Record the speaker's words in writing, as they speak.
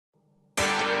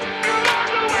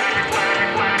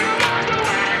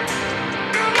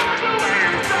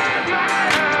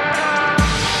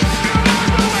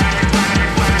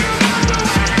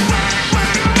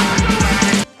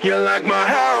You're like my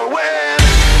heroin.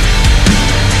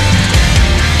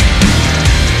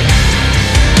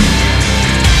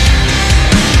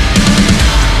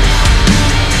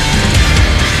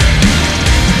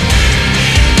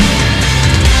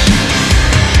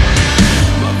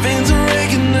 My veins are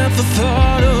aching at the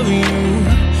thought of you.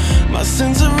 My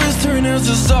sense of restraint is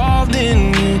dissolved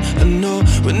in you. I know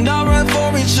we're not right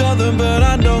for each other, but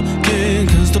I don't care,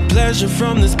 'cause the pleasure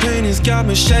from this pain has got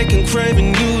me shaking,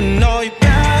 craving you. And all your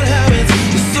bad habits,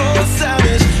 you're so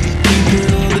savage. You keep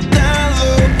it on the down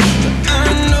low, but I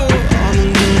know all the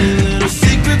dirty little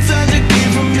secrets that you keep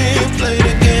from me. Play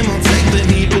the game, I'll take the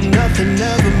heat, but nothing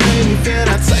ever made me feel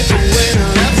that type of way.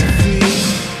 Now that's a feat.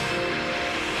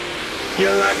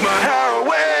 You're like my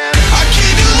heroin. I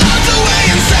keep you locked away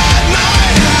inside my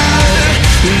head.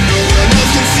 No one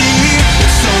else can see,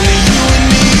 it's only you and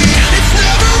me. It's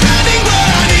never ending, but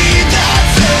I need that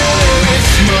fix.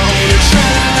 My own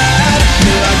adrenaline,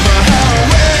 you're like my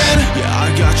heroin. Yeah, I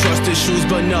got trust issues,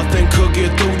 but nothing could get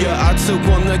through ya. I took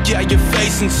one look at your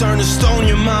face and turned to stone.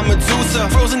 You're my Medusa,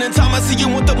 frozen in time. I see you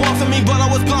with the one for me, but I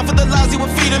was blind for the lies you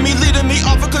were feeding me, leading me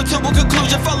off a comfortable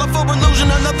conclusion. Fell off for illusion,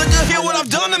 I nothing to hear what I've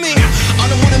done to me. I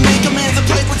don't wanna make amends and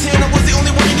play pretend I was the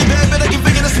only one in your bed, but I can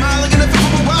figure the smile again. If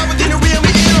I'm a while within the real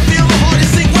me in, I feel the heart is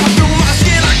sink right through my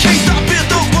skin. I can't stop it,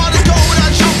 those waters go when I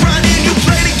jump right in. You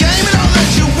play the game and I'll let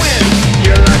you win.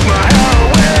 You're like my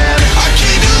heroin. I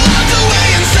keep you locked away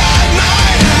inside my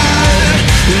head.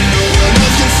 No one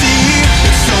else can see,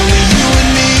 it's only you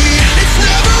and me. It's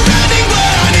never ending,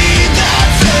 but I need that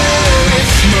fix.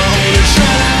 My own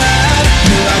adrenaline,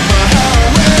 you're like my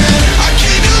heroin. I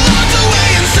keep you locked away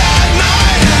inside my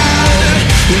head.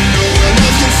 No one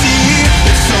else can see,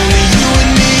 it's only you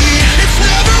and me. It's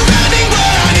never ending,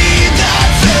 but I need that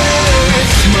fix.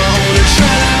 My own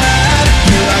adrenaline,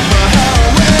 you're like my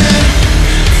heroin.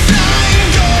 Time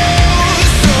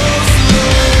goes so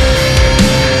slow.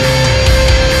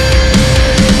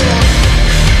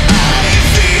 I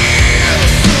feel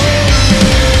so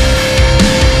low.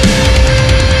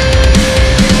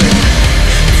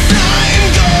 Time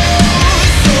goes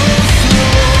so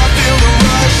slow. I feel the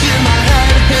rush in my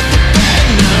head, hit the bed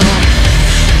now.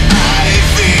 I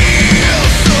feel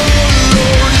so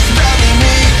low, just bury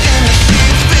me in the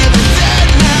sheets, feeling dead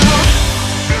now.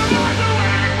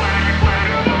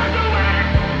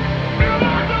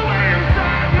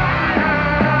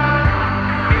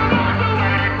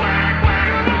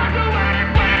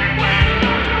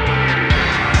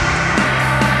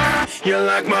 You're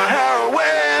like my heroin.